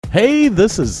Hey,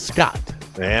 this is Scott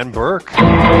And Burke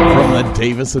from the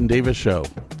Davis and Davis Show,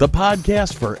 the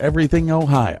podcast for everything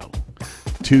Ohio.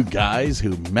 Two guys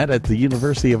who met at the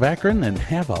University of Akron and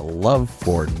have a love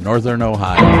for Northern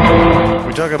Ohio.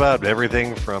 We talk about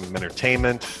everything from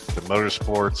entertainment to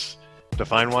motorsports to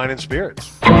fine wine and spirits.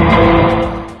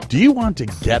 Do you want to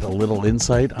get a little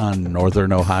insight on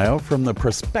Northern Ohio from the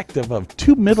perspective of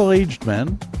two middle-aged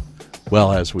men?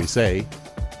 Well, as we say,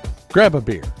 grab a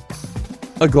beer,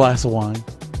 a glass of wine,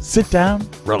 sit down,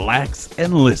 relax,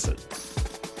 and listen.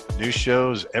 New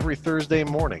shows every Thursday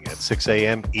morning at 6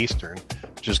 a.m. Eastern.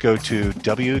 Just go to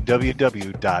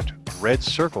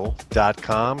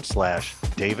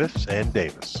www.redcircle.com/Davis and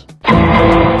Davis.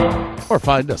 Or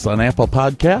find us on Apple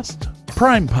Podcast,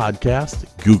 Prime Podcast,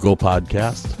 Google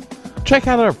Podcast. Check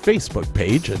out our Facebook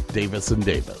page at Davis and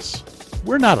Davis.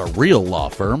 We're not a real law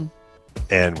firm.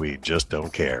 And we just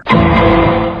don't care.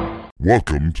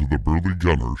 Welcome to the Burley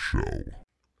Gunner Show.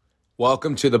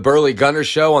 Welcome to the Burley Gunner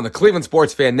Show on the Cleveland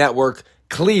Sports Fan Network,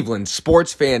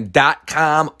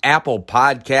 clevelandsportsfan.com, Apple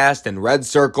Podcast, and Red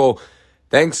Circle.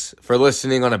 Thanks for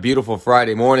listening on a beautiful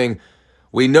Friday morning.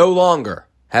 We no longer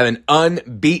have an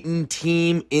unbeaten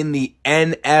team in the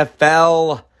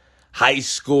NFL. High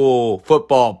school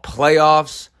football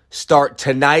playoffs start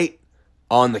tonight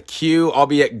on the Q. I'll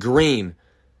be at Green.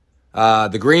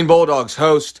 The Green Bulldogs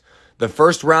host the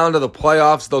first round of the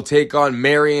playoffs. They'll take on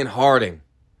Marion Harding.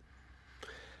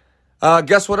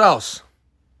 Guess what else?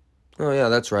 Oh, yeah,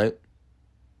 that's right.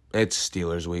 It's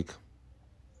Steelers week.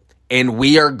 And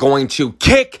we are going to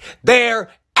kick their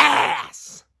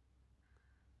ass.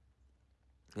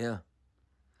 Yeah.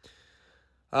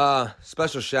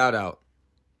 Special shout out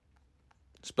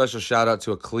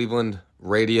to a Cleveland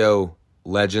radio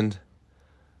legend.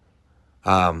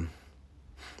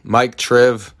 Mike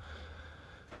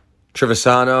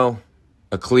Trevisano,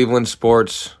 a Cleveland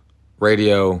sports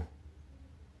radio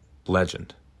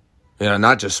legend. You know,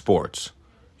 not just sports.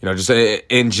 You know, just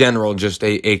in general, just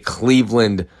a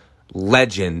Cleveland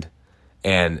legend.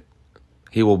 And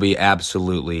he will be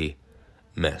absolutely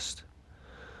missed.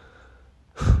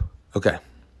 Okay.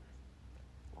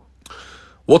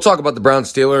 We'll talk about the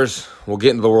Browns Steelers. We'll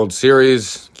get into the World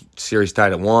Series. Series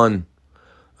tied at 1.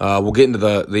 We'll get into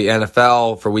the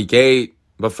NFL for Week 8.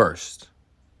 But first,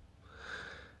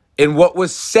 in what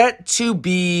was set to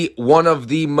be one of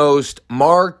the most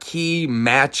marquee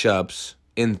matchups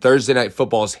in Thursday Night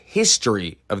Football's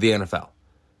history of the NFL,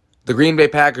 the Green Bay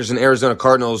Packers and Arizona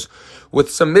Cardinals,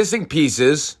 with some missing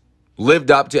pieces,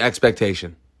 lived up to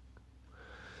expectation.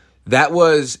 That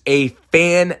was a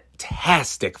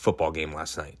fantastic football game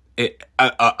last night.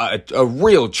 A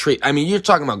real treat. I mean, you're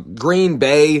talking about Green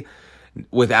Bay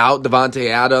without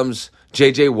Devontae Adams.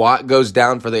 J.J. Watt goes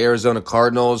down for the Arizona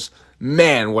Cardinals.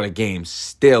 Man, what a game.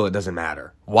 Still, it doesn't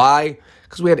matter. Why?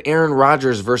 Because we had Aaron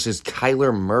Rodgers versus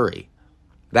Kyler Murray.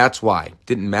 That's why.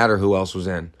 Didn't matter who else was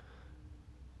in.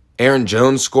 Aaron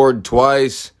Jones scored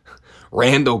twice.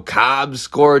 Randall Cobb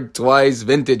scored twice.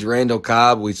 Vintage Randall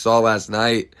Cobb we saw last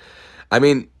night. I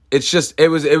mean, it's just it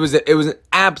was an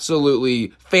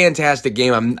absolutely fantastic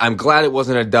game. I'm glad it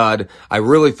wasn't a dud. I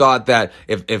really thought that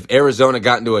if Arizona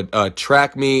got into a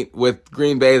track meet with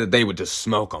Green Bay, that they would just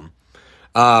smoke them.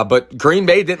 But Green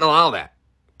Bay didn't allow that.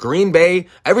 Green Bay,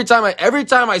 every time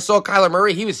I saw Kyler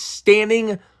Murray, he was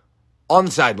standing on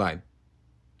the sideline.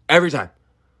 Every time.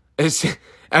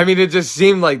 It just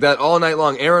seemed like that all night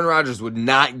long. Aaron Rodgers would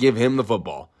not give him the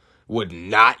football.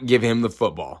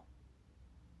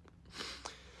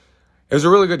 It was a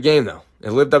really good game, though.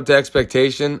 It lived up to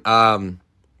expectation. I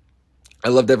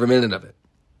loved every minute of it.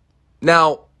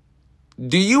 Now,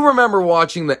 do you remember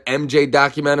watching the MJ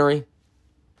documentary?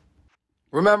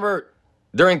 Remember,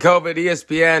 during COVID,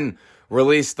 ESPN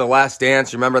released The Last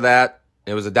Dance. Remember that?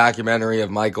 It was a documentary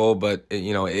of Michael, but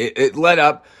it led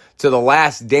up to The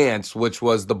Last Dance, which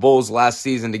was the Bulls' last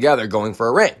season together going for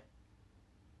a ring.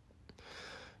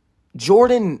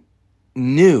 Jordan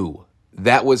knew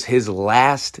that was his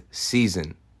last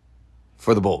season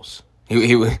for the Bulls.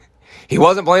 He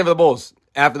wasn't playing for the Bulls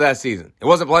after that season. He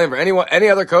wasn't playing for any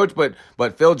other coach, but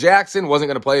Phil Jackson wasn't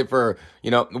going to play for,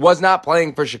 was not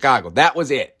playing for Chicago. That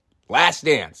was it. Last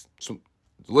Dance. So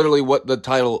literally what the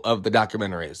title of the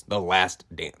documentary is, The Last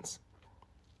Dance.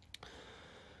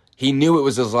 He knew it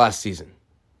was his last season.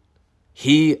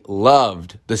 He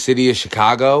loved the city of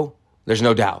Chicago. There's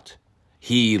no doubt.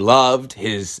 He loved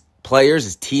his players,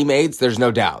 his teammates, there's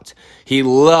no doubt. He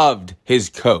loved his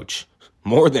coach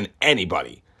more than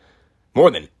anybody, more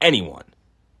than anyone.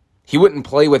 He wouldn't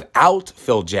play without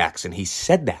Phil Jackson. He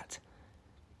said that.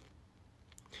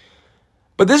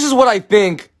 But this is what I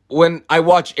think when I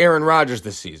watch Aaron Rodgers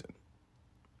this season.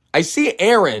 I see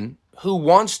Aaron, who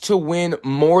wants to win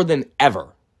more than ever.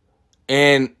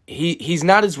 And he's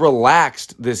not as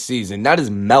relaxed this season, not as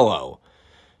mellow.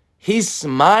 He's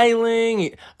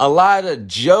smiling, a lot of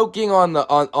joking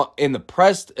in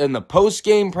the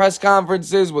post-game press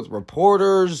conferences with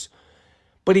reporters,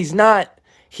 but he's not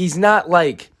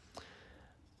like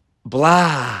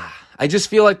blah. I just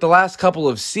feel like the last couple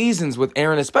of seasons with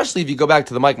Aaron, especially if you go back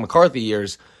to the Mike McCarthy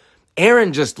years,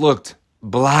 Aaron just looked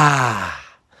blah.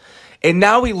 And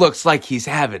now he looks like he's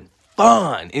having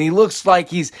fun, and he looks like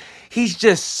he's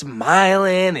just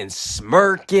smiling and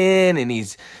smirking, and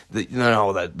he's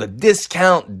the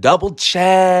discount double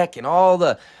check and all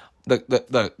the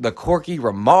quirky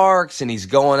remarks, and he's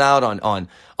going out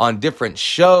on different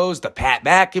shows, the Pat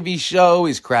McAfee show,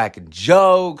 he's cracking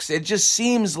jokes. It just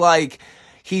seems like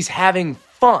he's having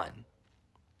fun.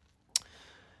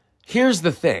 Here's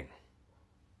the thing.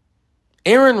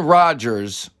 Aaron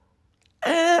Rodgers,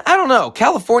 I don't know.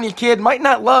 California kid might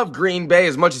not love Green Bay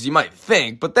as much as you might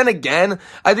think. But then again,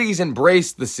 I think he's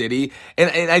embraced the city.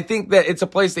 And I think that it's a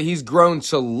place that he's grown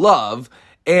to love.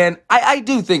 And I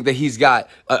do think that he's got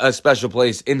a special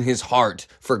place in his heart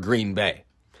for Green Bay.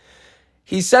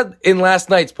 He said in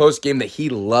last night's postgame that he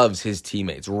loves his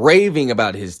teammates, raving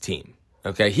about his team.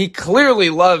 Okay, he clearly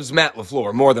loves Matt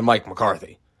LaFleur more than Mike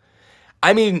McCarthy.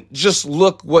 I mean, just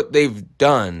look what they've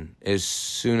done as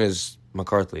soon as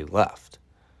McCarthy left.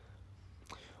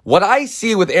 What I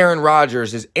see with Aaron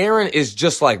Rodgers is Aaron is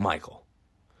just like Michael,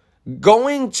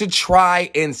 going to try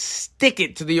and stick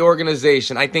it to the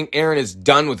organization. I think Aaron is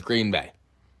done with Green Bay.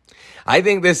 I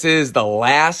think this is the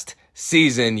last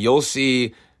season you'll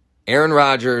see Aaron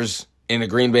Rodgers in a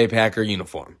Green Bay Packer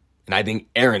uniform. And I think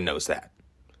Aaron knows that.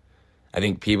 I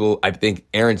think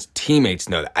Aaron's teammates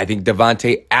know that. I think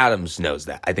Davante Adams knows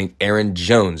that. I think Aaron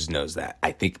Jones knows that.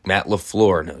 I think Matt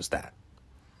LaFleur knows that.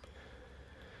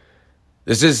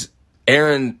 This is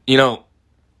Aaron,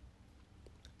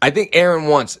 I think Aaron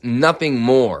wants nothing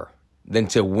more than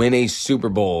to win a Super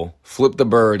Bowl, flip the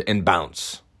bird, and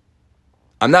bounce.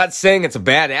 I'm not saying it's a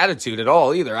bad attitude at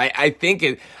all either. I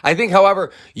think,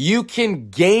 however, you can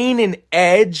gain an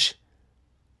edge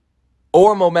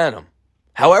or momentum.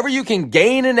 However you can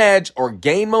gain an edge or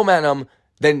gain momentum,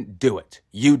 then do it.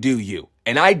 You do you.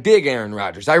 And I dig Aaron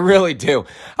Rodgers. I really do.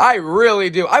 I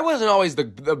wasn't always the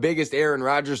biggest Aaron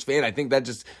Rodgers fan. I think that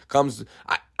just comes.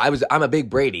 I'm a big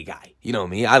Brady guy. You know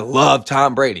me. I love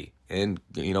Tom Brady. And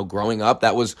growing up,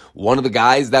 that was one of the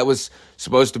guys that was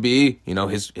supposed to be,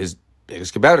 his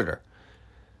biggest competitor.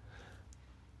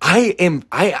 I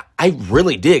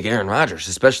really dig Aaron Rodgers,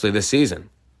 especially this season.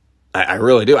 I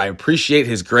really do. I appreciate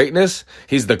his greatness.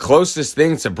 He's the closest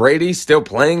thing to Brady still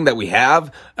playing that we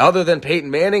have. Other than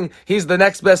Peyton Manning, he's the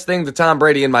next best thing to Tom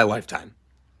Brady in my lifetime.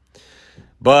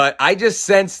 But I just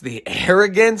sense the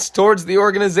arrogance towards the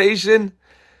organization.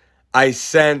 I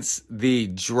sense the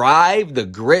drive, the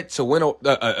grit to win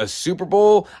a Super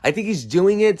Bowl. I think he's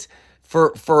doing it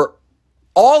for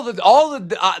all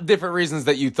the different reasons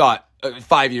that you thought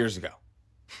 5 years ago.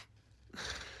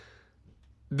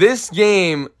 This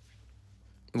game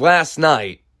last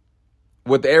night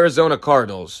with the Arizona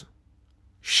Cardinals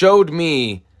showed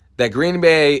me that Green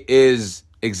Bay is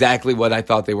exactly what I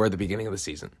thought they were at the beginning of the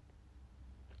season.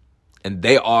 And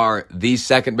they are the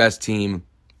second best team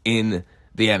in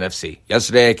the NFC.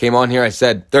 Yesterday I came on here, I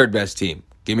said third best team.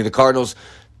 Give me the Cardinals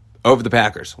over the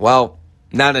Packers. Well,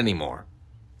 not anymore.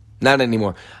 Not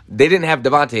anymore. They didn't have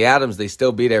Davante Adams. They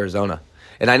still beat Arizona.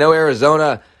 And I know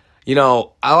Arizona, a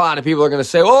lot of people are going to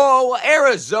say, oh,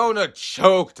 Arizona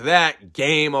choked that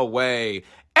game away.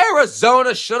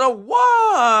 Arizona should have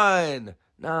won.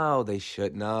 No, they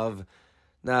shouldn't have.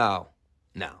 No.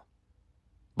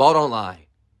 Ball don't lie.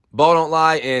 Ball don't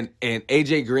lie, and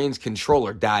AJ Green's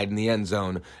controller died in the end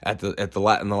zone in the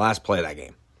last play of that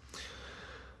game.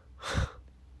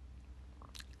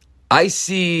 I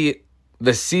see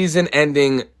the season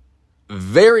ending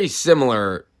very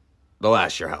similar the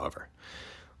last year, however.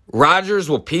 Rodgers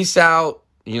will peace out,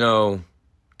 and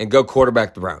go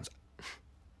quarterback the Browns.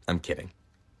 I'm kidding.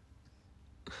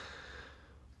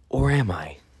 Or am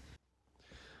I?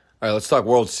 All right, let's talk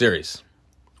World Series.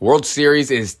 World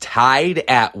Series is tied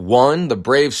at 1. The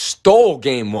Braves stole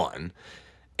game 1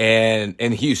 and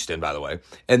in Houston, by the way.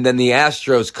 And then the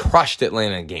Astros crushed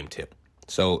Atlanta in game 2.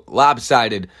 So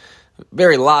lopsided,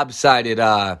 very lopsided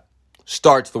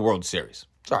start to the World Series.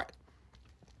 It's all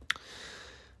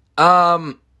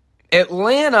right.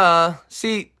 Atlanta,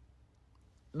 see,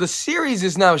 the series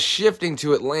is now shifting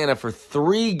to Atlanta for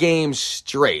 3 games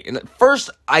straight. And first,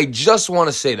 I just want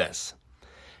to say this.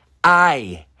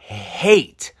 I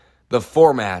hate the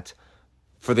format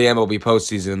for the MLB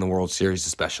postseason and the World Series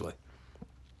especially.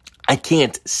 I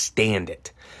can't stand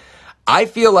it. I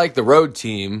feel like the road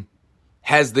team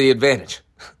has the advantage.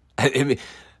 I mean,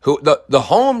 the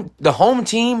home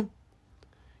team,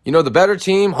 the better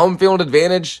team, home field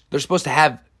advantage, they're supposed to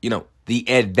have, the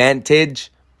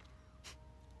advantage.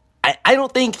 I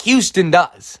don't think Houston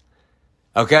does.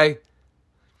 Okay?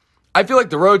 I feel like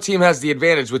the road team has the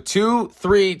advantage with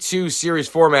 2-3-2 series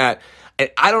format. And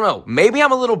I don't know. Maybe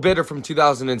I'm a little bitter from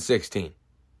 2016.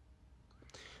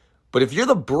 But if you're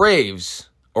the Braves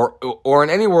or in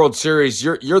any World Series,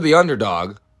 you're the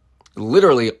underdog.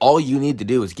 Literally, all you need to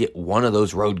do is get one of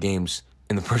those road games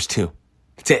in the first two.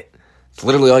 That's it. It's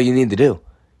literally all you need to do.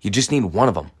 You just need one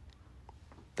of them.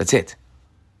 That's it.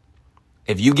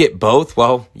 If you get both,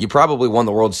 well, you probably won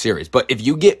the World Series. But if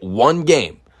you get one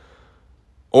game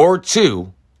or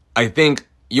two, I think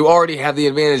you already have the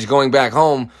advantage going back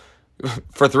home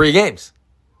for 3 games.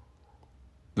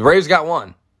 The Braves got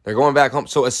one. They're going back home.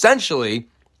 So essentially,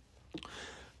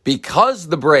 because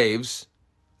the Braves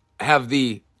have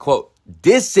the, quote,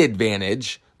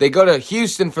 disadvantage, they go to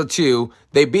Houston for 2.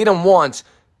 They beat them once.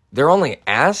 They're only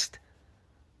asked.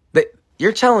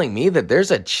 You're telling me that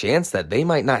there's a chance that they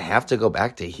might not have to go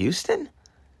back to Houston?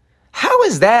 How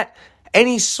is that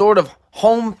any sort of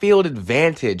home field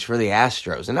advantage for the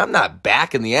Astros? And I'm not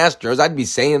backing the Astros. I'd be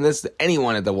saying this to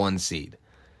anyone at the 1 seed.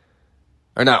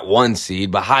 Or not 1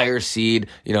 seed, but higher seed,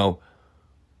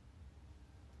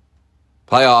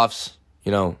 playoffs,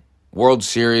 World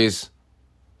Series.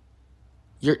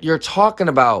 You're talking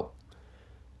about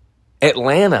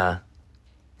Atlanta,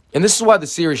 and this is why the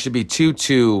series should be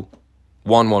 2-2,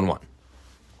 1-1-1.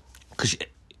 Because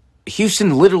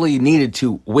Houston literally needed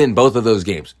to win both of those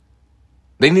games.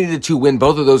 They needed to win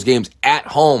both of those games at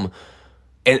home,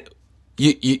 and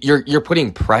you're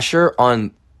putting pressure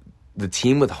on the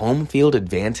team with home field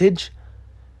advantage.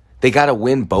 They got to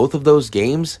win both of those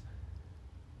games,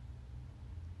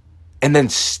 and then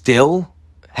still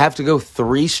have to go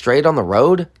 3 straight on the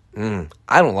road.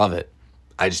 I don't love it.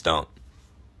 I just don't.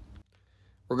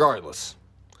 Regardless,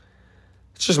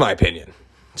 it's just my opinion.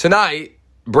 Tonight,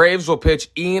 Braves will pitch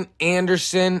Ian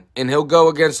Anderson, and he'll go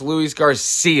against Luis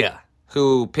Garcia,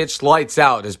 who pitched lights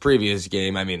out his previous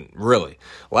game. I mean, really.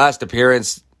 Last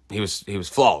appearance, he was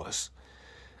flawless.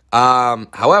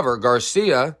 However,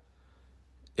 Garcia,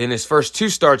 in his first 2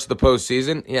 starts of the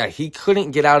postseason, he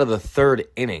couldn't get out of the 3rd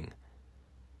inning.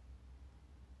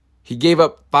 He gave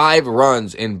up 5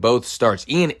 runs in both starts.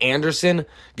 Ian Anderson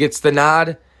gets the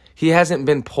nod. He hasn't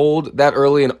been pulled that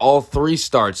early in all 3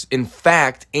 starts. In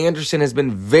fact, Anderson has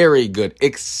been very good,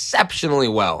 exceptionally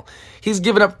well. He's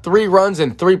given up 3 runs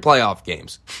in 3 playoff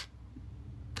games.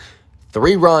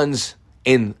 3 runs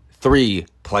in 3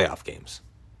 playoff games.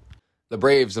 The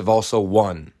Braves have also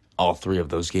won all 3 of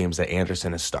those games that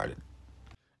Anderson has started.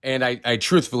 And I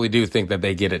truthfully do think that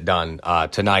they get it done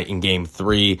tonight in Game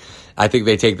 3. I think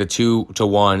they take the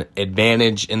 2-1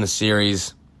 advantage in the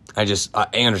series.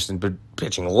 Anderson been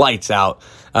pitching lights out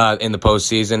in the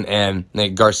postseason,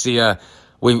 and Garcia,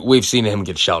 we've seen him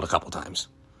get shelled a couple times.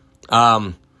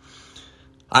 Like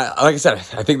I said,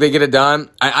 I think they get it done.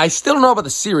 I still don't know about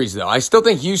the series, though. I still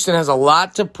think Houston has a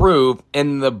lot to prove,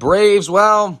 and the Braves,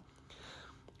 well,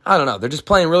 I don't know. They're just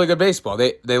playing really good baseball.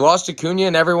 They lost Acuna,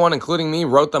 and everyone, including me,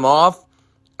 wrote them off.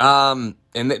 And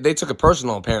they took it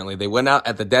personal, apparently. They went out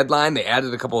at the deadline. They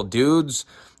added a couple of dudes,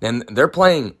 and they're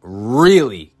playing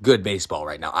really good baseball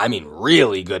right now. I mean,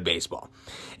 really good baseball.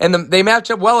 And they match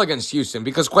up well against Houston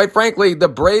because, quite frankly, the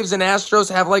Braves and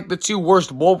Astros have like the 2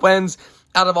 worst bullpens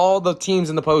out of all the teams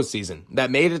in the postseason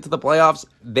that made it to the playoffs.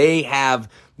 They have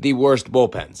the worst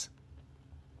bullpens.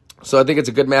 So I think it's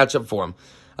a good matchup for them,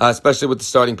 especially with the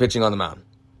starting pitching on the mound.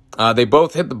 They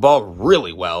both hit the ball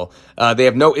really well. They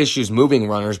have no issues moving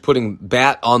runners, putting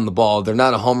bat on the ball. They're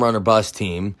not a home run or bust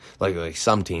team like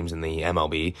some teams in the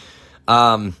MLB.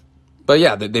 But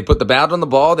yeah, they put the bat on the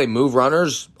ball. They move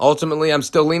runners. Ultimately, I'm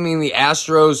still leaning the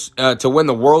Astros to win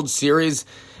the World Series.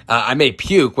 I may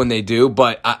puke when they do,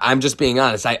 but I'm just being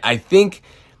honest. I think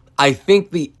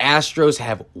the Astros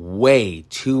have way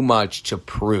too much to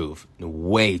prove.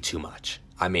 Way too much.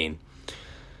 I mean,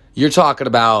 you're talking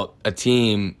about a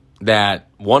team that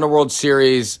won a World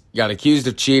Series, got accused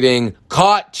of cheating,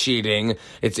 caught cheating.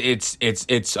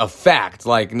 It's a fact.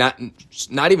 Like not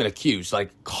even accused,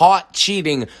 like caught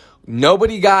cheating.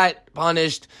 Nobody got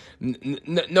punished.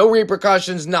 No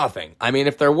repercussions. Nothing. I mean,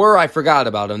 if there were, I forgot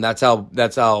about them. That's how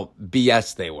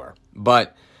BS they were.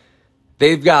 But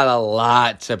they've got a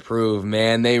lot to prove,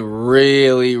 man. They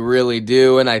really, really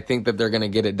do, and I think that they're going to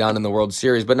get it done in the World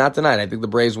Series, but not tonight. I think the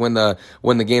Braves win the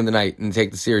game tonight and take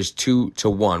the series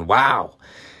 2-1. Wow.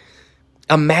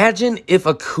 Imagine if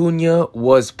Acuna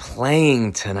was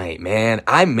playing tonight, man.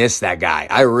 I miss that guy.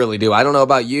 I really do. I don't know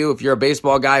about you, if you're a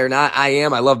baseball guy or not. I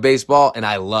am. I love baseball, and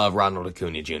I love Ronald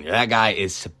Acuna Jr. That guy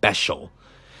is special.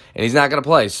 And he's not going to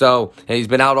play. So, and he's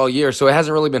been out all year, so it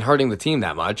hasn't really been hurting the team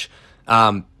that much.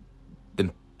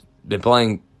 Been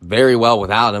playing very well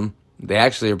without him. They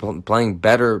actually are playing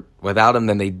better without him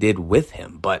than they did with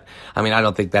him. But I mean, I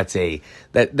don't think that's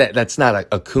that's not a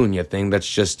Acuna thing. That's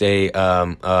just they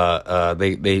caught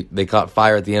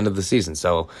fire at the end of the season.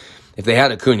 So if they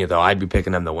had Acuna, though, I'd be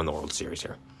picking them to win the World Series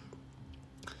here.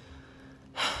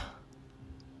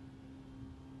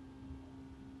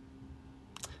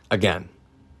 Again,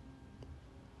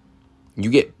 you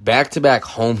get back-to-back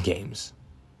home games.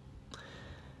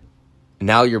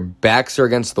 Now your backs are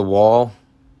against the wall.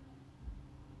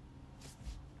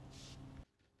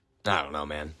 I don't know,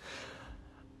 man.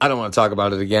 I don't want to talk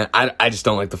about it again. I just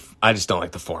don't like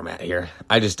the format here.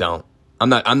 I just don't. I'm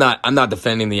not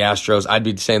defending the Astros. I'd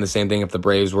be saying the same thing if the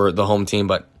Braves were the home team,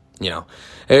 but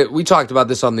we talked about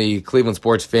this on the Cleveland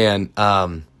Sports Fan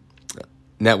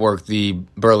network, the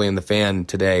Burley and the Fan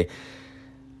today.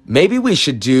 Maybe we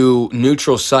should do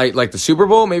neutral site like the Super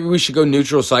Bowl. Maybe we should go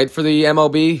neutral site for the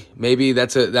MLB. Maybe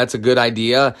that's a good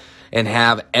idea, and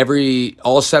have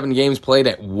all 7 games played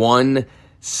at one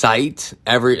site,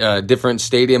 every different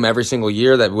stadium every single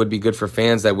year. That would be good for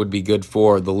fans. That would be good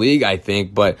for the league, I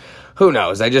think. But who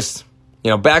knows? I just,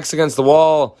 backs against the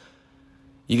wall.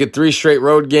 You get 3 straight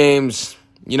road games.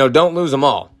 Don't lose them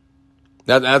all.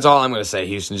 That's all I'm going to say,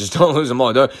 Houston. Just don't lose them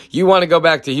all. You want to go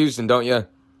back to Houston, don't you?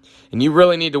 And you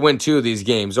really need to win 2 of these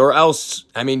games, or else,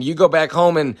 you go back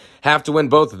home and have to win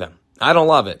both of them. I don't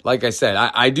love it. Like I said,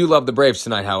 I do love the Braves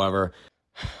tonight, however.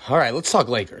 All right, let's talk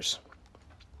Lakers.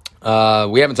 We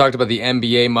haven't talked about the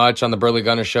NBA much on the Burley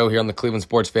Gunner Show here on the Cleveland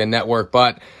Sports Fan Network,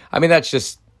 but, that's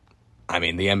just, the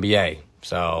NBA.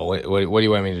 So what do you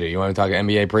want me to do? You want to talk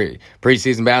NBA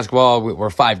preseason basketball? We're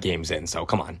 5 games in, so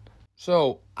come on.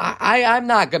 So I'm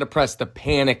not going to press the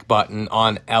panic button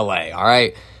on LA, all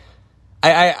right?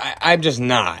 I'm just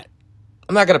not.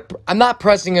 I'm not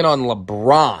pressing it on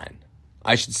LeBron.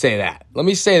 I should say that. Let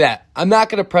me say that. I'm not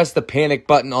going to press the panic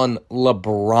button on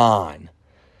LeBron.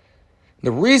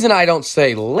 The reason I don't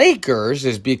say Lakers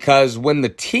is because when the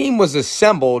team was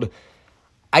assembled,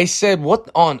 I said, what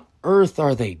on earth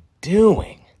are they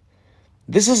doing?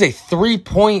 This is a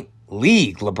 3-point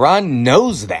league. LeBron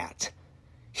knows that.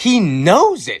 He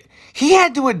knows it. He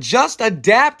had to adjust,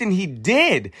 adapt, and he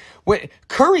did. When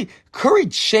Curry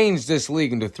changed this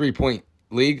league into a 3-point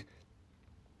league,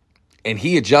 and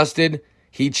he adjusted,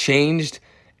 he changed,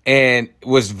 and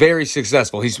was very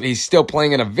successful. He's still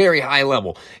playing at a very high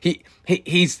level.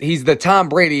 He's the Tom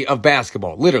Brady of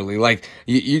basketball, literally. Like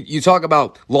you talk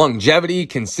about longevity,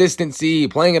 consistency,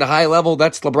 playing at a high level.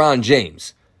 That's LeBron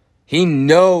James. He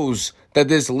knows that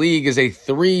this league is a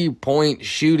 3-point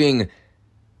shooting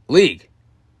league.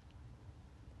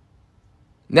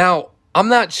 Now, I'm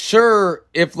not sure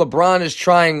if LeBron is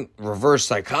trying reverse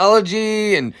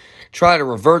psychology and try to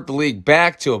revert the league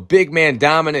back to a big man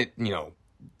dominant,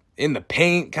 in the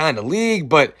paint kind of league,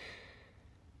 but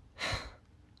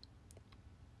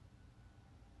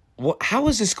how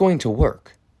is this going to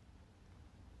work?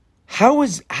 How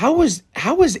is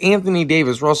Anthony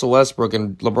Davis, Russell Westbrook,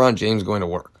 and LeBron James going to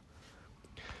work?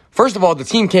 First of all, the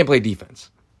team can't play defense.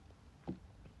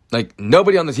 Like,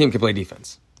 nobody on the team can play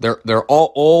defense. They're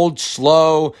all old,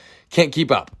 slow, can't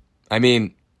keep up.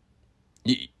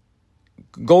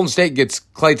 Golden State gets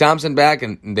Klay Thompson back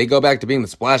and they go back to being the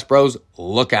Splash Bros.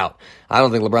 Look out. I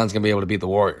don't think LeBron's going to be able to beat the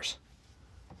Warriors.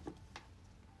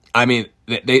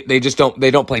 They just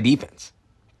don't play defense.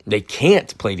 They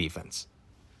can't play defense.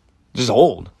 Just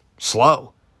old,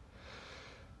 slow.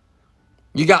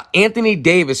 You got Anthony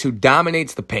Davis who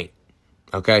dominates the paint,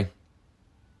 okay?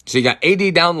 So you got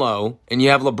AD down low, and you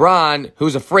have LeBron,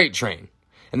 who's a freight train.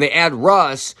 And they add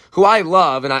Russ, who I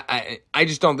love, and I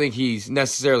just don't think he's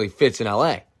necessarily fits in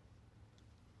LA.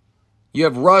 You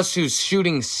have Russ, who's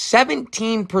shooting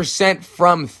 17%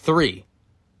 from 3.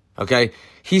 Okay?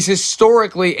 He's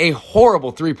historically a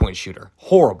horrible 3-point shooter.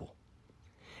 Horrible.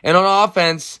 And on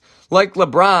offense, like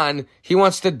LeBron, he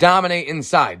wants to dominate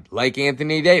inside, like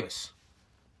Anthony Davis.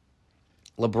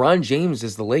 LeBron James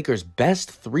is the Lakers'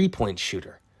 best 3-point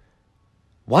shooter.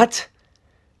 What?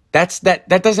 That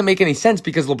doesn't make any sense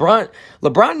because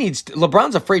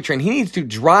LeBron's a freight train. He needs to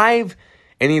drive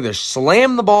and either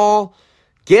slam the ball,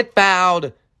 get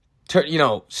fouled,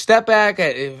 step back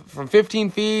from 15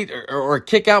 feet or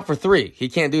kick out for 3. He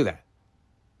can't do that.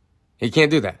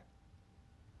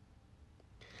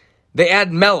 They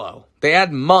add Melo. They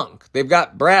add Monk. They've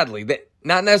got Bradley.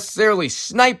 not necessarily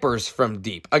snipers from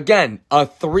deep. Again, a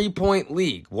 3-point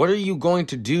league. What are you going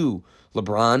to do,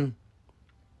 LeBron?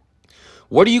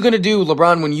 What are you going to do,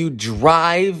 LeBron, when you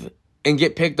drive and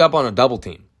get picked up on a double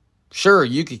team? Sure,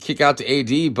 you could kick out to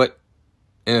AD, but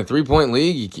in a 3-point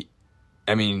league,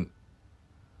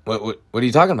 what are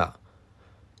you talking about?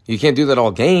 You can't do that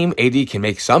all game. AD can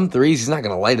make some threes. He's not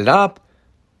going to light it up.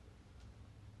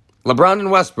 LeBron and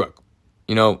Westbrook,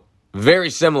 very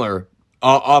similar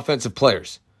offensive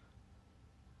players.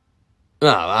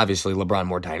 Well, obviously LeBron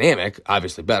more dynamic,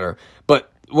 obviously better.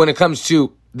 But when it comes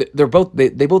to, they both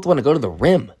want to go to the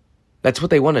rim. That's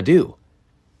what they want to do.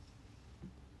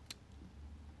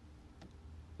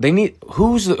 They need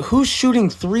who's shooting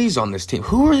threes on this team?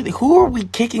 Who are we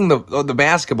kicking the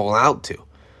basketball out to?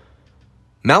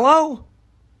 Melo?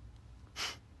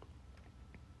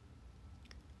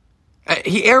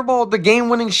 He airballed the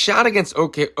game-winning shot against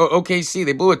OKC.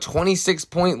 They blew a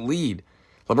 26-point lead.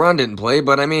 LeBron didn't play,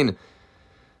 but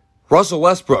Russell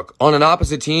Westbrook on an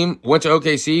opposite team went to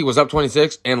OKC, was up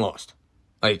 26, and lost.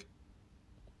 I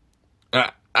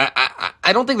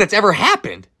don't think that's ever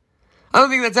happened. I don't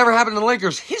think that's ever happened in the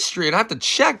Lakers' history. I'd have to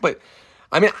check, but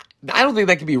I don't think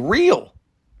that could be real.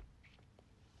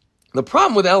 The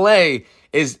problem with LA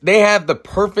is they have the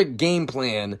perfect game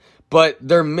plan, but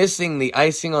they're missing the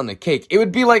icing on the cake. It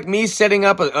would be like me setting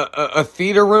up a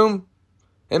theater room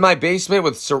in my basement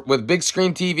with big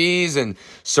screen TVs and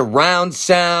surround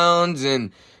sounds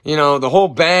and, the whole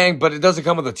bang, but it doesn't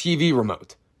come with a TV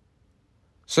remote.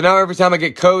 So now every time I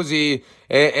get cozy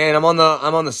and I'm on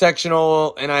the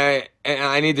sectional and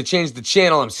I need to change the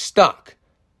channel, I'm stuck.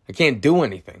 I can't do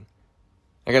anything.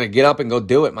 I got to get up and go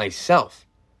do it myself.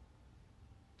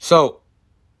 So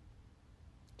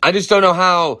I just don't know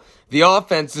how the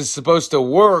offense is supposed to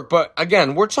work. But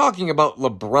again, we're talking about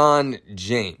LeBron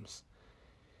James.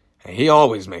 And he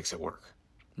always makes it work.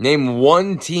 Name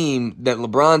one team that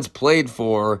LeBron's played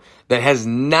for that has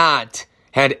not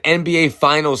had NBA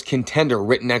Finals contender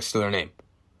written next to their name.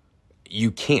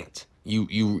 You can't.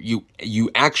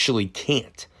 You actually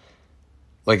can't.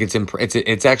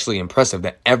 It's actually impressive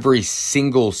that every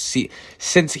single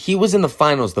since he was in the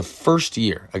finals the first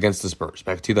year against the Spurs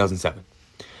back in 2007.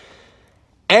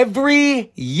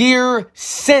 Every year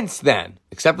since then,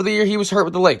 except for the year he was hurt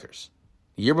with the Lakers.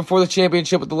 The year before the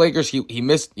championship with the Lakers, he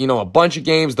missed, a bunch of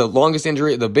games, the longest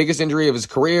injury, the biggest injury of his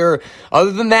career.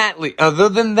 Other than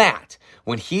that,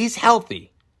 when he's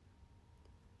healthy,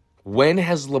 when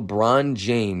has LeBron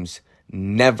James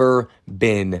never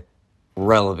been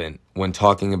relevant when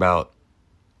talking about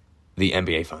the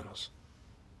NBA Finals?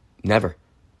 Never.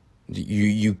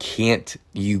 You can't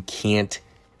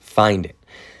find it.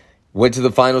 Went to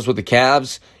the finals with the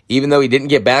Cavs. Even though he didn't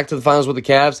get back to the finals with the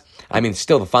Cavs,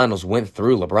 still the finals went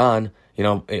through LeBron.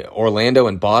 Orlando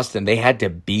and Boston, they had to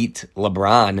beat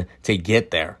LeBron to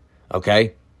get there.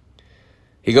 Okay?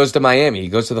 He goes to Miami. He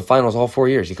goes to the finals all 4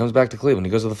 years. He comes back to Cleveland.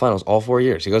 He goes to the finals all 4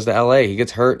 years. He goes to LA. He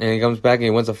gets hurt and he comes back and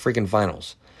he wins the freaking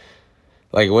finals.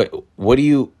 What do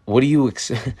you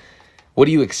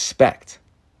expect?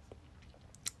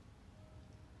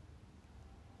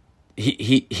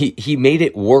 He made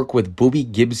it work with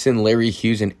Boobie Gibson, Larry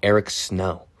Hughes, and Eric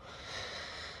Snow.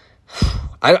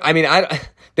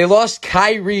 They lost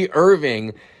Kyrie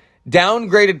Irving,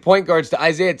 downgraded point guards to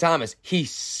Isaiah Thomas. He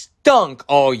stunk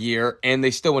all year, and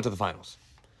they still went to the finals.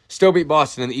 Still beat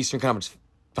Boston in the Eastern Conference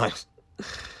Finals.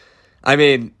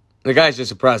 The guy's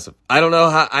just impressive. I don't know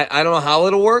how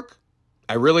it'll work.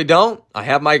 I really don't. I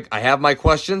have my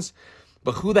questions.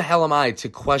 But who the hell am I to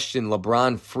question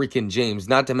LeBron freaking James?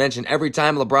 Not to mention, every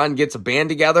time LeBron gets a band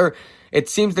together, it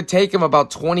seems to take him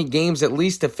about 20 games at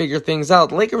least to figure things out.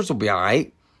 The Lakers will be all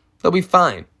right. They'll be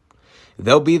fine.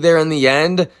 They'll be there in the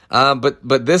end.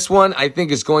 But this one, I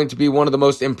think, is going to be one of the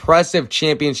most impressive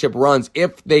championship runs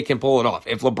if they can pull it off.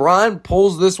 If LeBron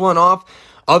pulls this one off,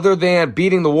 other than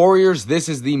beating the Warriors, this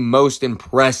is the most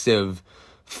impressive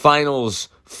finals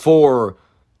for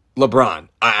LeBron.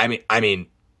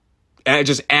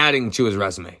 Just adding to his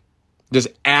resume. Just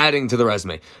adding to the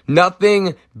resume.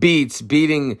 Nothing beats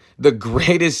beating the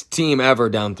greatest team ever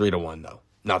down 3-1, though.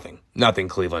 Nothing. Nothing,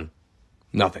 Cleveland.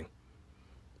 Nothing.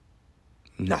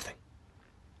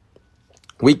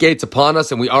 Week 8's upon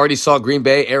us, and we already saw Green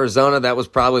Bay, Arizona. That was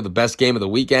probably the best game of the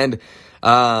weekend.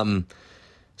 So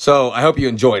I hope you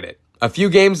enjoyed it. A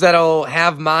few games that'll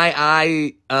have my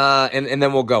eye, and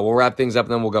then we'll go. We'll wrap things up,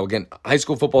 and then we'll go. Again, high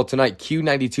school football tonight,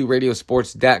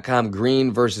 Q92radiosports.com,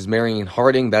 Green versus Marion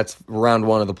Harding. That's round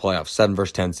 1 of the playoffs, 7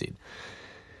 versus 10 seed.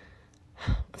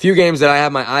 A few games that I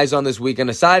have my eyes on this weekend.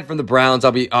 Aside from the Browns,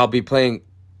 I'll be paying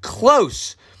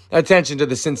close attention to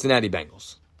the Cincinnati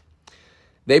Bengals.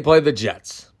 they play the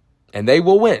Jets, and they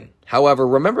will win. However,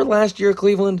 remember last year,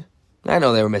 Cleveland? I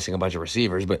know they were missing a bunch of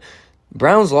receivers, but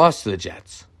Browns lost to the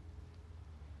Jets.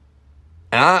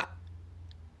 And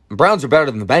Browns are better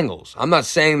than the Bengals. I'm not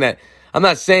saying that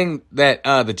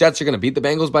the Jets are going to beat the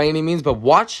Bengals by any means, but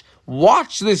watch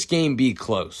this game be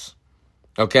close.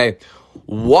 Okay?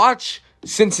 Watch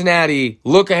Cincinnati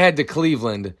look ahead to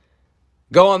Cleveland,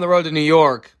 go on the road to New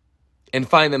York, and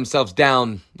find themselves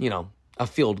down, a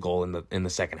field goal in the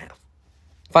second half.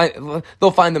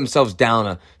 They'll find themselves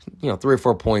down 3 or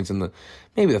 4 points in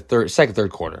maybe the second,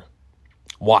 third quarter.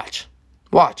 Watch.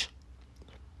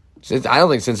 I don't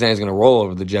think Cincinnati's going to roll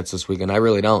over the Jets this weekend. I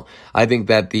really don't. I think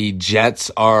that the Jets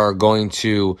are going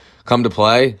to come to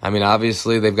play. I mean,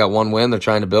 obviously, they've got 1 win. They're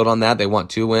trying to build on that. They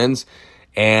want 2 wins.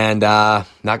 And not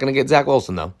going to get Zach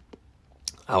Wilson, though.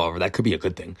 However, that could be a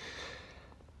good thing.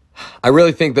 I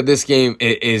really think that this game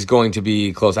is going to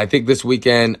be close. I think this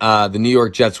weekend, the New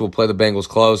York Jets will play the Bengals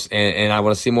close. And I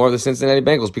want to see more of the Cincinnati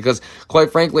Bengals because,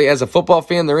 quite frankly, as a football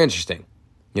fan, they're interesting.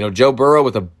 Joe Burrow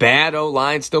with a bad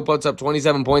O-line still puts up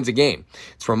 27 points a game.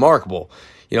 It's remarkable.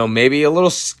 Maybe a little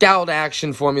scout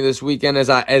action for me this weekend as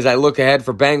I look ahead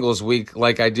for Bengals week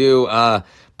like I do.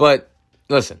 But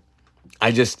listen,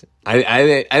 I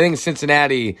think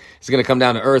Cincinnati is going to come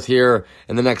down to earth here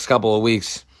in the next couple of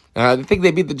weeks. I think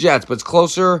they beat the Jets, but it's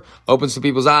closer, opens some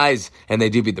people's eyes, and they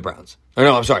do beat the Browns. Or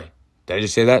no, I'm sorry. Did I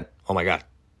just say that? Oh my God.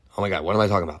 What am I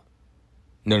talking about?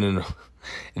 No.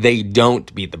 They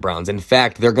don't beat the Browns. In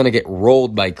fact, they're going to get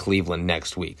rolled by Cleveland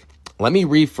next week. Let me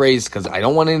rephrase because I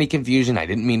don't want any confusion. I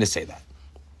didn't mean to say that.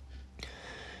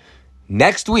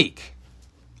 Next week,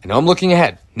 I know I'm looking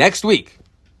ahead. Next week,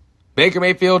 Baker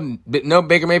Mayfield,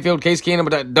 Case Keenum,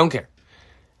 but I don't care.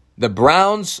 The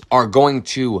Browns are going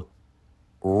to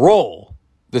roll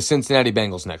the Cincinnati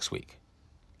Bengals next week.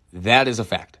 That is a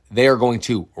fact. They are going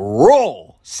to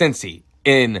roll Cincy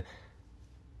in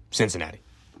Cincinnati.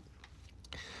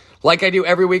 Like I do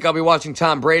every week, I'll be watching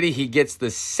Tom Brady. He gets the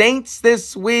Saints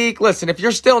this week. Listen, if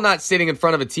you're still not sitting in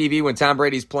front of a TV when Tom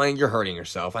Brady's playing, you're hurting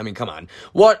yourself. I mean, come on.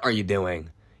 What are you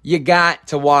doing? You got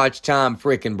to watch Tom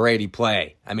freaking Brady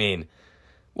play. Come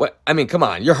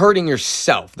on. You're hurting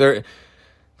yourself.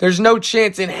 There's no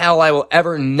chance in hell I will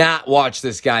ever not watch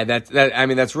this guy.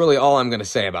 That's really all I'm going to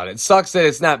say about it. It sucks that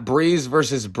it's not Breeze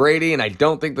versus Brady, and I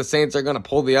don't think the Saints are going to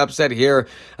pull the upset here.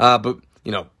 But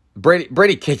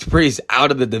Brady kicked Breeze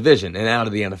out of the division and out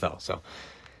of the NFL. So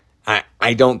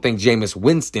I don't think Jameis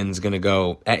Winston's going to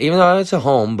go, even though it's a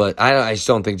home, but I just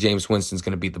don't think Jameis Winston's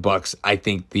going to beat the Bucs. I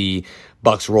think the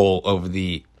Bucs roll over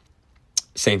the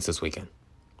Saints this weekend.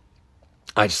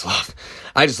 I just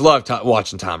love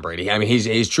watching Tom Brady. I mean,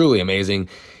 he's truly amazing.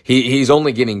 He's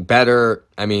only getting better.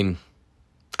 I mean,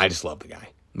 I just love the guy.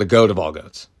 The GOAT of all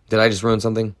GOATs. Did I just ruin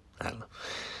something? I don't know.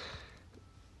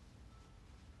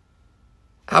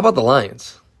 How about the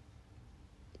Lions?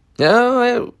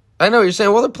 Yeah, I know you're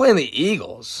saying, well, they're playing the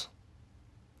Eagles.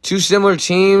 2 similar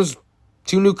teams,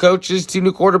 2 new coaches, 2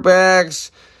 new quarterbacks.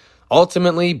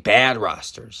 Ultimately, bad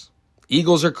rosters.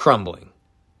 Eagles are crumbling.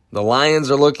 The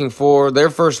Lions are looking for their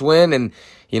first win, and,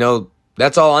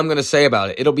 that's all I'm going to say about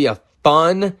it. It'll be a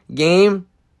fun game.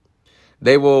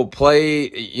 They will play,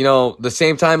 the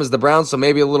same time as the Browns, so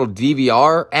maybe a little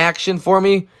DVR action for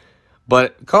me.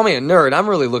 But call me a nerd. I'm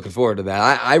really looking forward to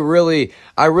that. I really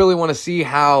want to see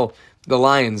how the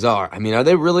Lions are. I mean, are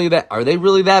they really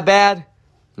that bad?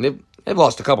 They've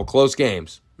lost a couple close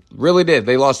games. Really did.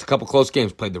 They lost a couple close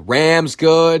games. Played the Rams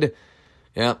good.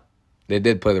 Yeah, they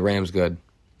did play the Rams good.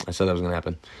 I said that was going to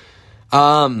happen.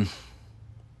 I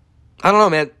don't know,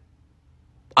 man.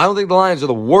 I don't think the Lions are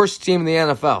the worst team in the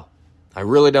NFL. I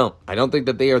really don't. I don't think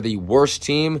that they are the worst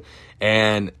team,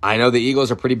 and I know the Eagles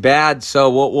are pretty bad, so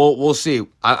we'll see.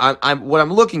 What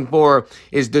I'm looking for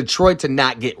is Detroit to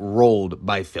not get rolled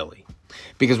by Philly,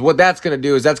 because what that's going to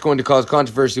do is that's going to cause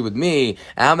controversy with me,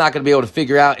 and I'm not going to be able to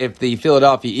figure out if the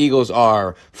Philadelphia Eagles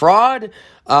are fraud,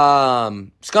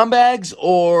 scumbags,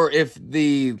 or if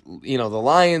the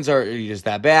Lions are just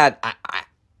that bad.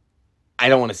 I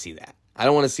don't want to see that. I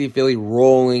don't want to see Philly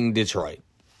rolling Detroit.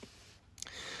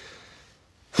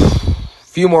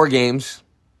 Few more games.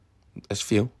 That's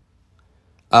few.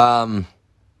 Okay, I'll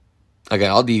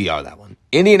DVR that one.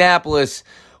 Indianapolis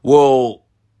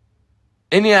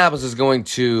is going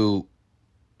to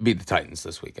beat the Titans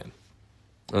this weekend.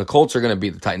 And the Colts are going to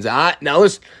beat the Titans. Now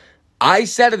listen, I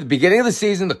said at the beginning of the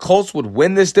season the Colts would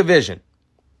win this division.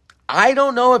 I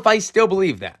don't know if I still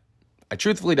believe that. I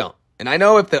truthfully don't. And I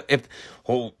know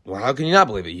how can you not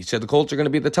believe it? You said the Colts are going to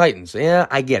beat the Titans. Yeah,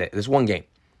 I get it. There's one game.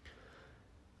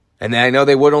 And I know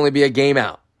they would only be a game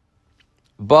out.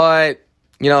 But,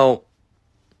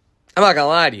 I'm not going to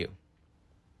lie to you.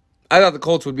 I thought the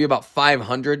Colts would be about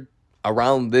 500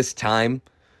 around this time.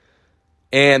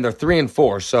 And they're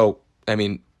 3-4. So, I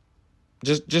mean,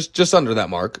 just under that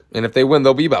mark. And if they win,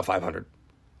 they'll be about 500.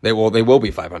 They will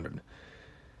be 500.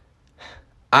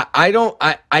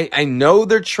 I know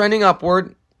they're trending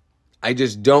upward. I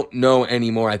just don't know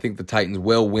anymore. I think the Titans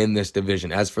will win this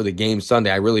division. As for the game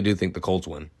Sunday, I really do think the Colts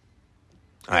win.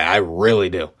 I really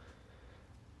do.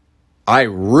 I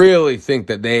really think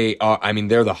that they are,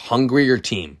 they're the hungrier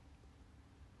team.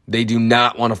 They do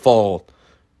not want to fall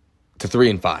to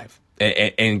 3-5.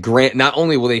 And grant, not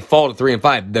only will they fall to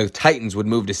 3-5, the Titans would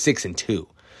move to 6-2.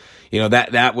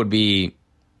 That would be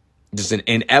just an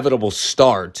inevitable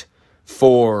start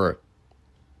for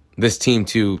this team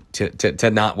to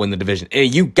not win the division.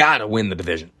 And you got to win the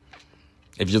division.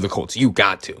 If you're the Colts, you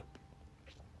got to.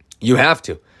 You have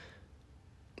to.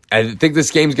 I think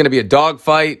this game's going to be a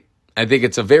dogfight. I think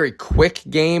it's a very quick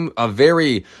game, a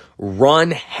very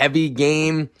run-heavy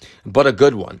game, but a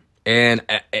good one. And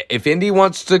if Indy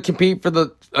wants to compete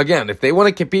if they want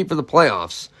to compete for the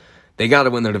playoffs, they got to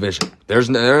win their division. They're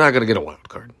not going to get a wild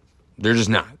card. They're just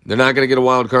not. They're not going to get a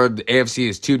wild card. The AFC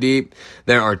is too deep.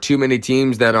 There are too many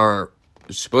teams that are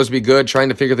supposed to be good, trying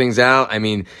to figure things out.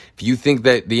 If you think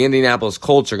that the Indianapolis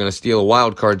Colts are going to steal a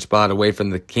wild card spot away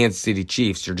from the Kansas City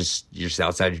Chiefs, you're just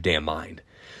outside your damn mind.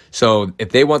 So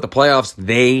if they want the playoffs,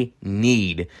 they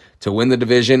need to win the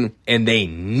division, and they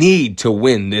need to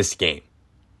win this game.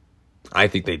 I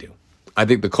think they do. I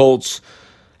think the Colts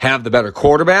have the better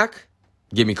quarterback.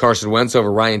 Give me Carson Wentz over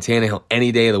Ryan Tannehill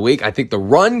any day of the week. I think the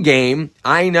run game,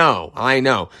 I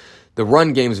know. The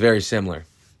run game is very similar.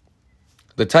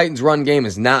 The Titans' run game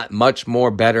is not much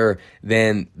more better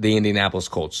than the Indianapolis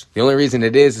Colts. The only reason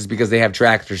it is because they have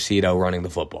Tractor Cito running the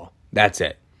football. That's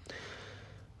it.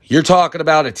 You're talking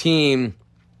about a team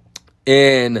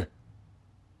in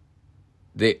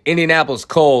the Indianapolis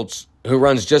Colts who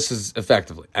runs just as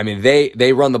effectively.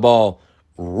 They run the ball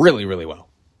really, really well.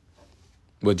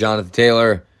 With Jonathan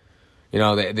Taylor,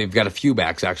 they've got a few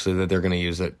backs, actually, that they're going to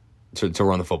use it to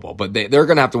run the football. But they're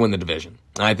going to have to win the division.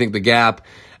 And I think the gap,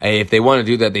 if they want to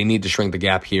do that, they need to shrink the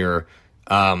gap here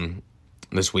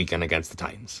this weekend against the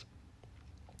Titans.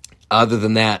 Other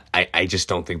than that, I just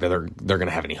don't think that they're going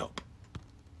to have any hope.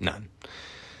 None.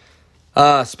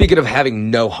 Speaking of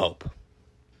having no hope,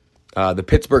 the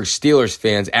Pittsburgh Steelers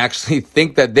fans actually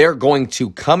think that they're going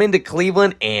to come into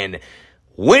Cleveland and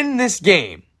win this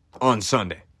game on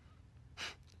Sunday.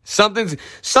 Something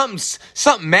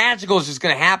magical is just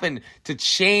going to happen to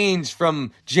change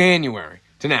from January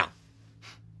to now.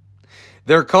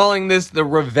 They're calling this the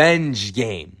revenge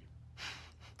game.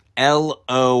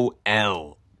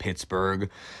 LOL,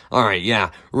 Pittsburgh. All right, yeah,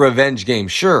 revenge game,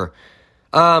 sure.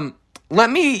 Let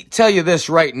me tell you this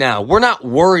right now. We're not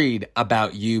worried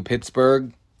about you,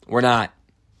 Pittsburgh. We're not.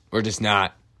 We're just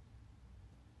not.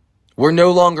 We're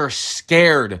no longer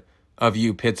scared of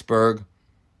you, Pittsburgh.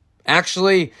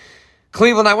 Actually,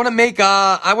 Cleveland, I want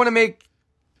to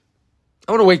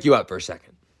wake you up for a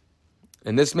second.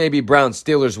 And this may be Browns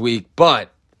Steelers week,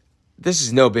 but this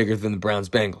is no bigger than the Browns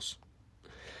Bengals.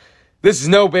 This is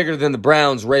no bigger than the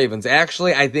Browns Ravens.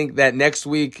 Actually, I think that next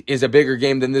week is a bigger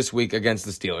game than this week against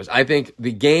the Steelers. I think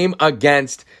the game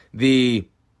against the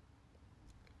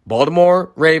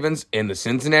Baltimore Ravens and the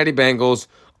Cincinnati Bengals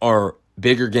are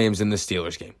bigger games than the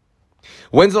Steelers game.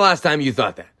 When's the last time you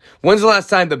thought that? When's the last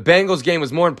time the Bengals game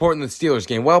was more important than the Steelers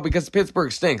game? Well, because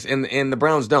Pittsburgh stinks, and the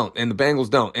Browns don't, and the Bengals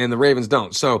don't, and the Ravens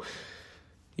don't. So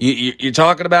you're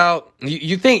talking about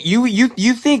you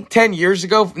think 10 years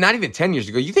ago, not even 10 years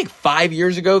ago, you think 5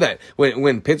 years ago that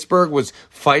when Pittsburgh was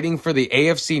fighting for the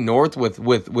AFC North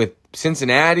with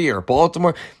Cincinnati or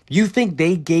Baltimore, you think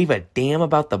they gave a damn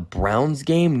about the Browns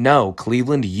game? No,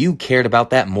 Cleveland, you cared about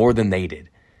that more than they did.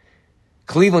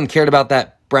 Cleveland cared about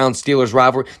that Browns-Steelers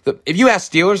rivalry. If you ask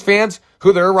Steelers fans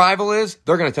who their rival is,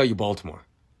 they're going to tell you Baltimore.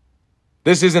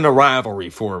 This isn't a rivalry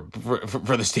for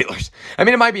the Steelers.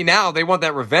 It might be now. They want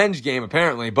that revenge game,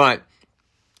 apparently. But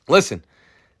listen,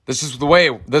 this is the way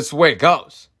it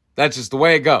goes. That's just the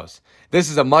way it goes. This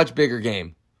is a much bigger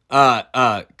game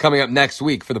coming up next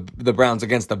week for the Browns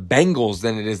against the Bengals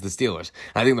than it is the Steelers.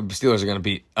 I think the Steelers are going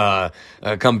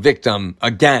to come victim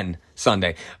again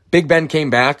Sunday. Big Ben came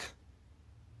back.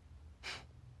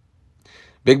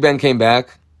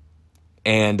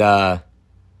 And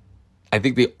I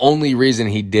think the only reason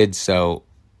he did so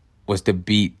was to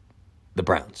beat the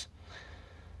Browns.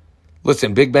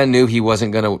 Listen, Big Ben knew he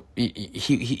wasn't going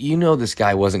to... this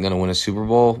guy wasn't going to win a Super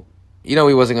Bowl. He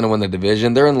wasn't going to win the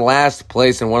division. They're in last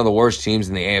place in one of the worst teams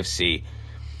in the AFC.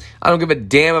 I don't give a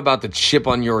damn about the chip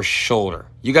on your shoulder.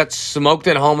 You got smoked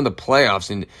at home in the playoffs,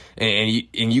 and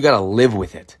you got to live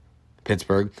with it,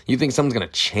 Pittsburgh. You think something's going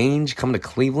to change coming to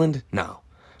Cleveland? No.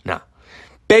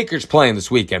 Baker's playing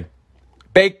this weekend.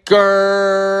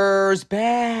 Baker's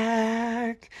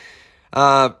back.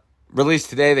 Released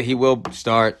today that he will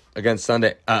start against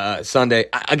Sunday.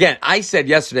 Again, I said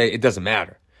yesterday it doesn't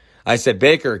matter. I said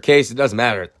Baker or Case, it doesn't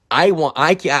matter. I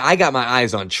got my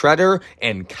eyes on Treader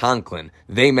and Conklin.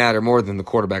 They matter more than the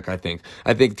quarterback, I think.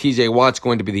 I think TJ Watt's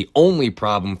going to be the only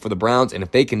problem for the Browns, and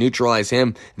if they can neutralize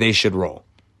him, they should roll.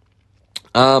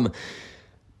 But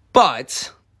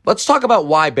let's talk about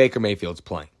why Baker Mayfield's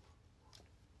playing.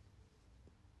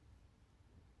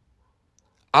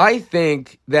 I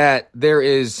think that there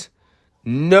is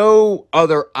no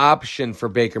other option for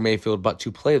Baker Mayfield but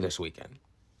to play this weekend.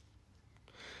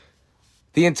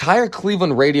 The entire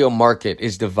Cleveland radio market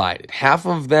is divided. Half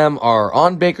of them are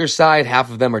on Baker's side, half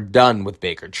of them are done with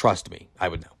Baker. Trust me, I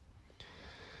would know.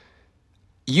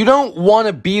 You don't want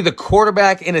to be the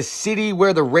quarterback in a city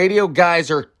where the radio guys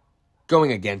are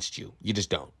going against you. You just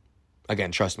don't.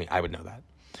 Again, trust me, I would know that.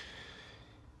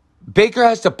 Baker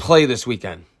has to play this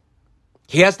weekend.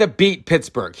 He has to beat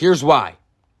Pittsburgh. Here's why.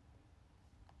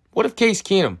 What if Case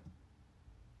Keenum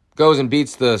goes and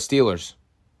beats the Steelers,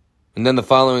 and then the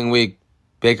following week,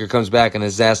 Baker comes back and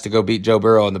is asked to go beat Joe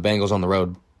Burrow and the Bengals on the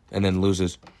road and then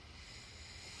loses?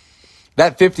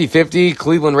 That 50-50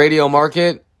 Cleveland radio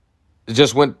market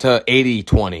just went to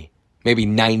 80-20, maybe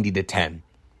 90-10.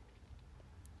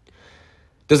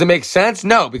 Does it make sense?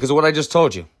 No, because of what I just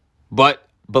told you. But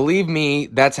believe me,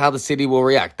 that's how the city will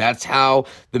react. That's how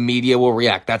the media will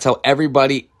react. That's how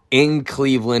everybody in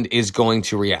Cleveland is going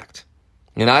to react.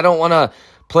 And I don't want to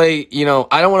play,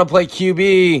 I don't want to play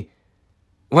QB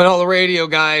when all the radio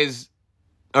guys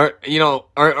are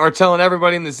telling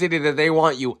everybody in the city that they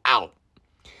want you out.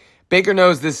 Baker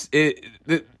knows this.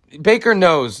 Baker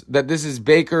knows that this is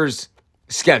Baker's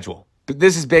schedule.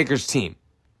 This is Baker's team.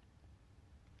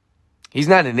 He's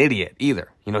not an idiot either.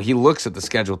 He looks at the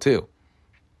schedule too.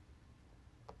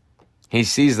 He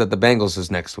sees that the Bengals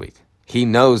is next week. He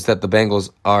knows that the Bengals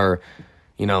are,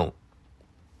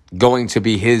 going to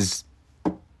be his.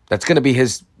 That's going to be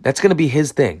his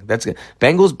thing.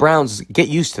 Bengals Browns, get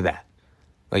used to that.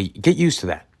 Get used to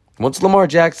that. Once Lamar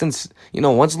Jackson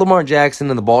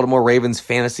and the Baltimore Ravens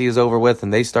fantasy is over with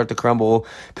and they start to crumble,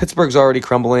 Pittsburgh's already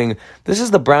crumbling. This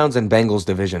is the Browns and Bengals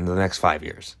division in the next 5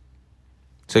 years.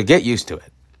 So get used to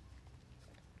it.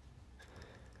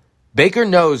 Baker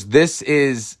knows this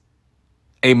is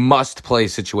a must-play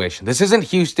situation. This isn't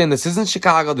Houston. This isn't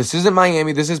Chicago. This isn't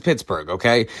Miami. This is Pittsburgh,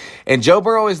 okay? And Joe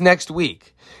Burrow is next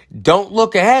week. Don't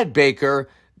look ahead, Baker.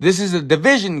 This is a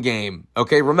division game,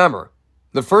 okay? Remember,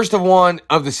 the first of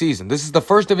the season. This is the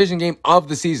first division game of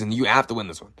the season. You have to win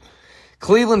this one.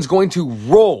 Cleveland's going to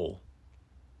roll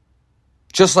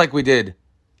just like we did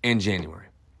in January.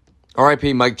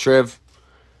 R.I.P. Mike Triv,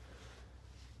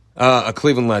 a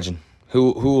Cleveland legend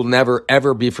who will never,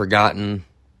 ever be forgotten.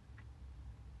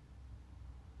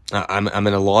 I'm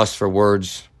in a loss for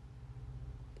words.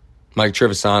 Mike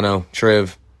Trivisano,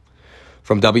 Triv,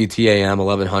 from WTAM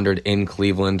 1100 in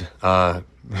Cleveland.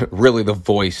 Really the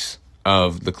voice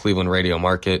of the Cleveland radio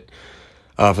market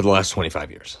for the last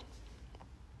 25 years.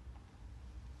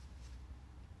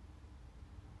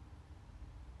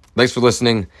 Thanks for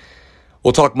listening.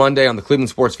 We'll talk Monday on the Cleveland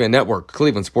Sports Fan Network,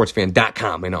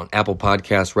 clevelandsportsfan.com, and on Apple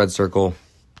Podcasts, Red Circle,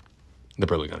 The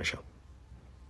Burley Gunner Show.